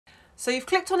So you've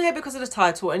clicked on here because of the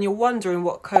title and you're wondering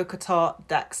what KOCATAH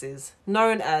Dax is,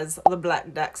 known as the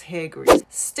Black Dax Hair Grease.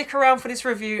 Stick around for this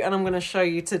review and I'm going to show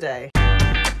you today.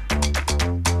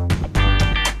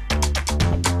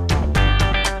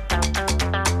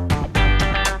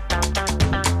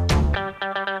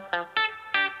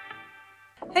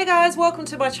 Hey guys, welcome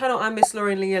to my channel. I'm Miss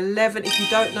𝗟𝘂𝗿𝗍𝗔. If you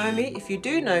don't know me, if you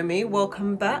do know me,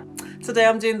 welcome back. Today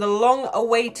I'm doing the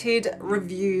long-awaited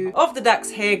review of the Dax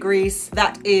hair grease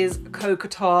that is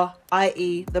KOCATAH,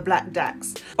 i.e. the Black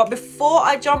Dax. But before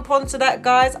I jump onto that,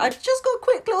 guys, I just got a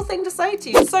quick little thing to say to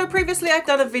you. So previously I've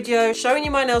done a video showing you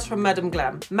my nails from Madam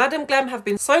Glam. Madam Glam have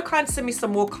been so kind to send me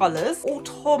some more colours,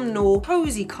 autumnal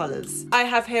cozy colours. I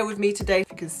have here with me today,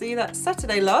 if you can see that,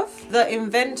 Saturday Love, the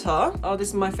Inventor. Oh, this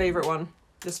is my favourite one.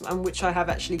 This one, which I have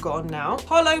actually got on now.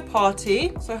 Hollow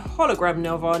Party, so hologram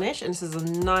nail varnish, and this is a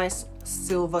nice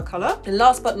silver colour. And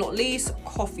last but not least,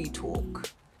 Coffee Talk.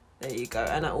 There you go,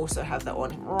 and I also have that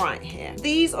one right here.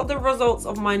 These are the results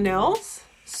of my nails.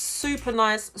 Super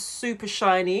nice, super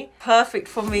shiny. Perfect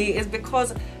for me is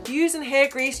because using hair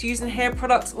grease, using hair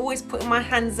products, always putting my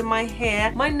hands in my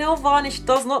hair, my nail varnish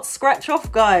does not scratch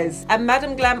off, guys. And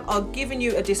Madam Glam are giving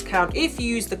you a discount if you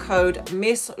use the code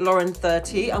Miss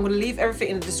Lauren30. I'm going to leave everything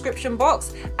in the description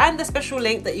box and the special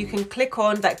link that you can click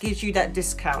on that gives you that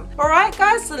discount. All right,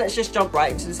 guys, so let's just jump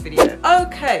right into this video.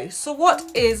 Okay, so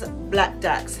what is Black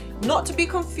Dax? Not to be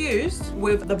confused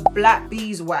with the Black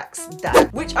Beeswax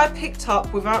Dax, which I picked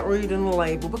up without reading the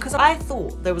label because I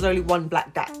thought there was only one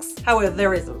Black Dax. However,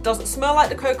 there isn't. Doesn't smell like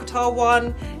the KOCATAH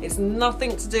one. It's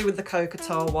nothing to do with the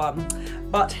KOCATAH one.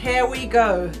 But here we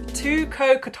go, two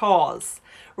KOCATAHs.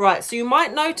 Right, so you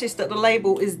might notice that the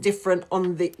label is different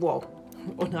on the, well,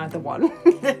 on either one.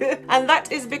 And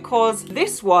that is because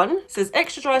this one says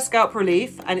extra dry scalp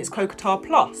relief and it's KOCATAH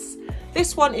Plus.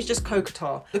 This one is just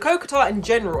KOCATAH. The KOCATAH in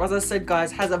general, as I said,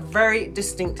 guys, has a very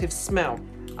distinctive smell.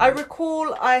 I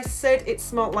recall I said it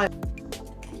smells like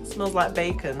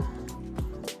bacon,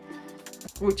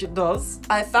 which it does.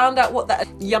 I found out what that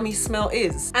yummy smell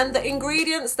is. And the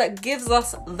ingredients that gives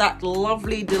us that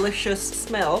lovely, delicious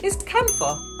smell is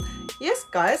camphor. Yes,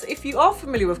 guys, if you are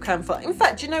familiar with camphor, in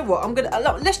fact, you know what?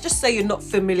 Let's just say you're not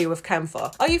familiar with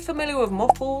camphor. Are you familiar with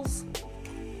mothballs?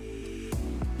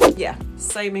 Yeah,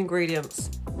 same ingredients.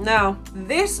 Now,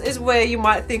 this is where you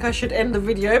might think I should end the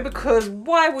video because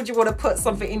why would you want to put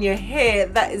something in your hair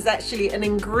that is actually an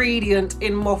ingredient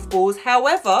in mothballs?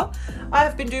 However, I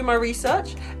have been doing my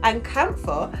research and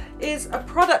camphor is a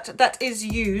product that is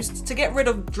used to get rid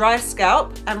of dry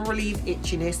scalp and relieve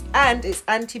itchiness, and it's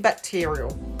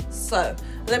antibacterial. So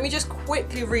let me just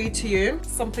quickly read to you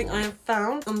something I have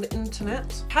found on the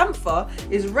internet. Camphor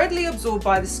is readily absorbed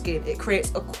by the skin. It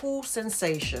creates a cool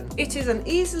sensation. It is an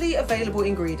easily available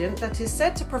ingredient that is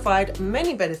said to provide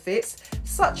many benefits,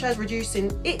 such as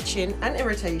reducing itching and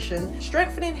irritation,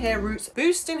 strengthening hair roots,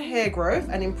 boosting hair growth,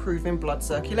 and improving blood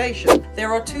circulation.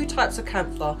 There are two types of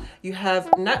camphor. You have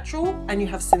natural and you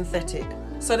have synthetic.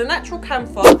 So the natural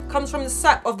camphor comes from the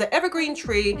sap of the evergreen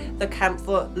tree, the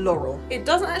camphor laurel. It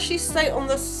doesn't actually say on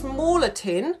the smaller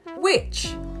tin,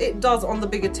 which it does on the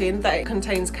bigger tin, that it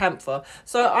contains camphor.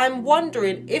 So I'm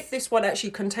wondering if this one actually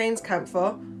contains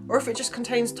camphor or if it just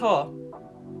contains tar.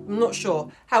 I'm not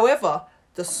sure. However,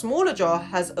 the smaller jar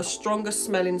has a stronger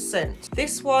smelling scent.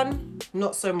 This one,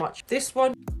 not so much. This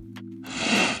one.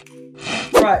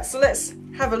 Right, so let's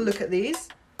have a look at these.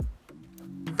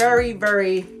 Very,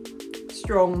 very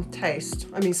strong taste,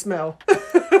 smell.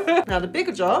 Now the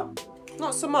bigger jar,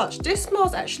 not so much. This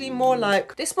smells actually more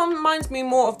like, this one reminds me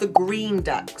more of the green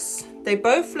Dax. They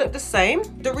both look the same.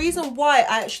 The reason why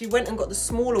I actually went and got the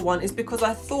smaller one is because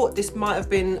I thought this might have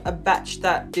been a batch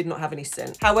that did not have any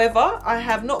scent. However, I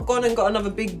have not gone and got another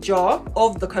big jar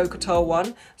of the KOCATAH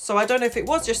one, so I don't know if it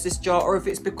was just this jar or if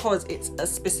it's because it's a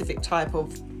specific type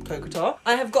of KOCATAH.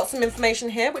 I have got some information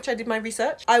here, which I did my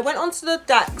research. I went onto the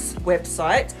Dax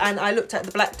website and I looked at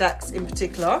the Black Dax in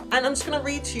particular, and I'm just going to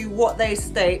read to you what they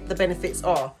state the benefits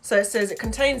are. So it says it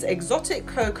contains exotic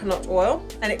coconut oil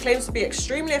and it claims to be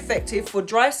extremely effective for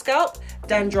dry scalp,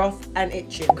 dandruff, and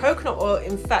itching. Coconut oil,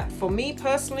 in fact, for me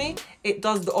personally, it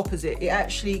does the opposite. It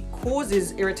actually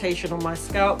causes irritation on my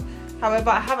scalp.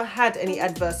 However, I haven't had any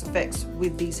adverse effects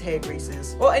with these hair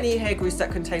greases or any hair grease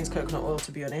that contains coconut oil,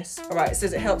 to be honest. All right, it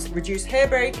says it helps reduce hair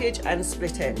breakage and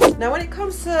split ends. Now, when it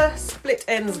comes to split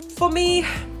ends, for me,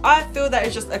 I feel that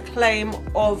it's just a claim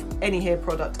of any hair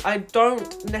product. I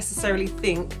don't necessarily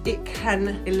think it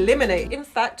can eliminate. In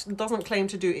fact, it doesn't claim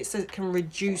to do. It says it can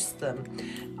reduce them.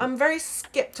 I'm very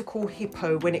skeptical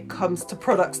hippo when it comes to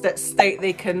products that state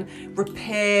they can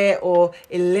repair or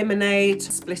eliminate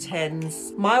split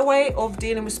ends. My way way of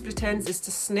dealing with split ends is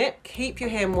to snip, keep your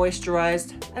hair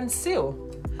moisturized and seal.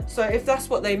 So if that's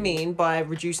what they mean by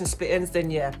reducing split ends, then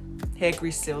yeah, hair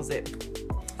grease seals it.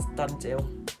 It's a done deal.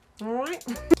 All right.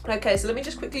 Okay, so let me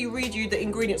just quickly read you the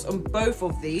ingredients on both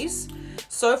of these.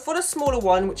 So for the smaller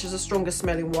one, which is a stronger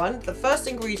smelling one, the first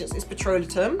ingredient is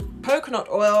petroleum, coconut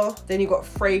oil, then you've got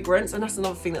fragrance, and that's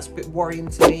another thing that's a bit worrying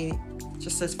to me. It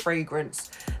just says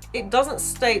fragrance. It doesn't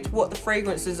state what the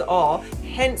fragrances are,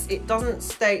 hence it doesn't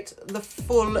state the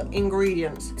full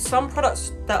ingredients. Some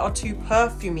products that are too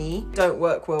perfumey don't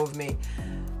work well with me.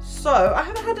 So I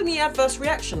haven't had any adverse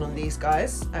reaction on these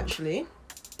guys, actually.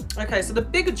 Okay, so the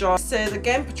bigger jar says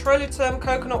again, petroleum,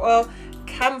 coconut oil,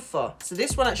 camphor. So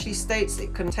this one actually states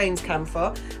it contains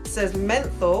camphor. It says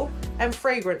menthol and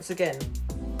fragrance again.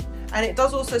 And it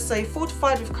does also say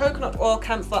fortified with coconut oil,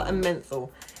 camphor and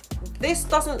menthol. This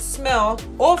doesn't smell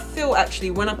or feel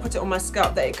actually when I put it on my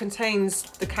scalp that it contains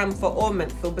the camphor or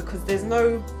menthol, because there's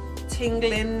no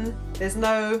tingling, there's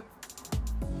no,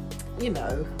 you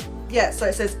know. Yeah, so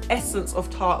it says essence of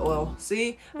tart oil.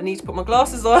 See, I need to put my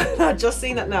glasses on. I've just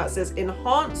seen that now. It says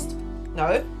enhanced.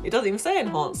 No, it doesn't even say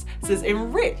enhanced. It says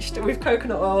enriched with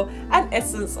coconut oil and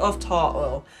essence of tart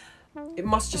oil. It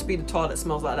must just be the tar that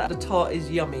smells like that. The tart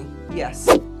is yummy, yes.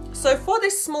 So for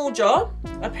this small jar,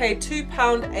 I paid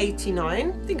 £2.89.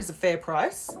 I think it's a fair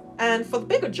price. And for the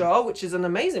bigger jar, which is an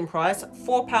amazing price,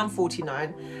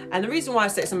 £4.49. And the reason why I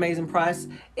say it's an amazing price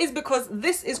is because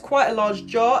this is quite a large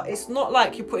jar. It's not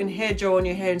like you're putting hair gel on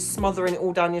your hair and smothering it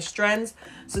all down your strands.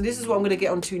 So this is what I'm going to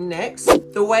get onto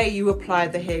next. The way you apply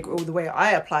the hair, or the way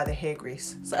I apply the hair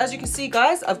grease. So as you can see,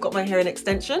 guys, I've got my hair in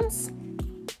extensions.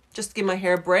 Just to give my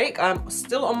hair a break. I'm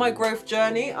still on my growth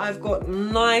journey. I've got a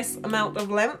nice amount of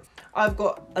length. I've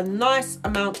got a nice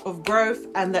amount of growth,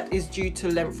 and that is due to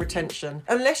length retention.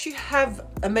 Unless you have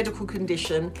a medical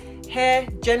condition, hair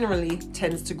generally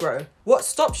tends to grow. What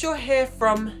stops your hair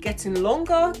from getting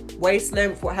longer, waist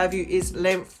length, what have you, is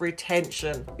length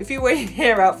retention. If you wear your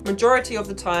hair out majority of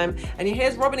the time and your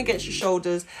hair's rubbing against your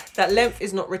shoulders, that length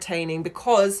is not retaining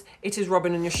because it is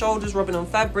rubbing on your shoulders, rubbing on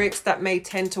fabrics that may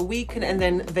tend to weaken and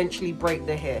then eventually break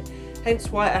the hair.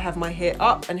 Hence why I have my hair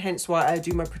up, and hence why I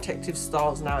do my protective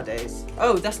styles nowadays.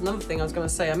 Oh, that's another thing I was going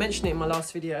to say. I mentioned it in my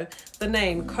last video. The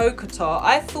name KOCATAH.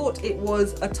 I thought it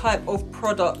was a type of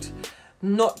product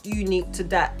not unique to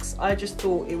Dax. I just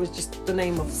thought it was just the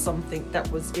name of something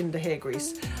that was in the hair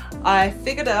grease. I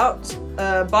figured out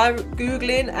by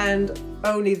Googling, and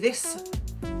only this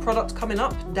product coming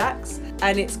up, Dax,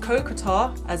 and it's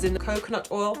KOCATAH, as in coconut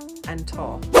oil and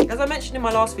tar. As I mentioned in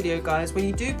my last video, guys, when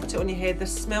you do put it on your hair, the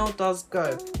smell does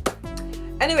go.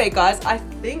 Anyway, guys, I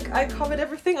think I covered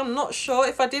everything. I'm not sure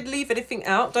if I did leave anything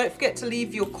out. Don't forget to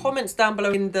leave your comments down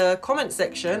below in the comment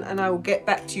section, and I will get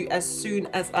back to you as soon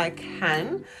as I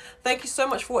can. Thank you so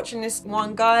much for watching this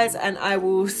one, guys, and I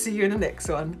will see you in the next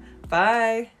one.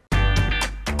 Bye.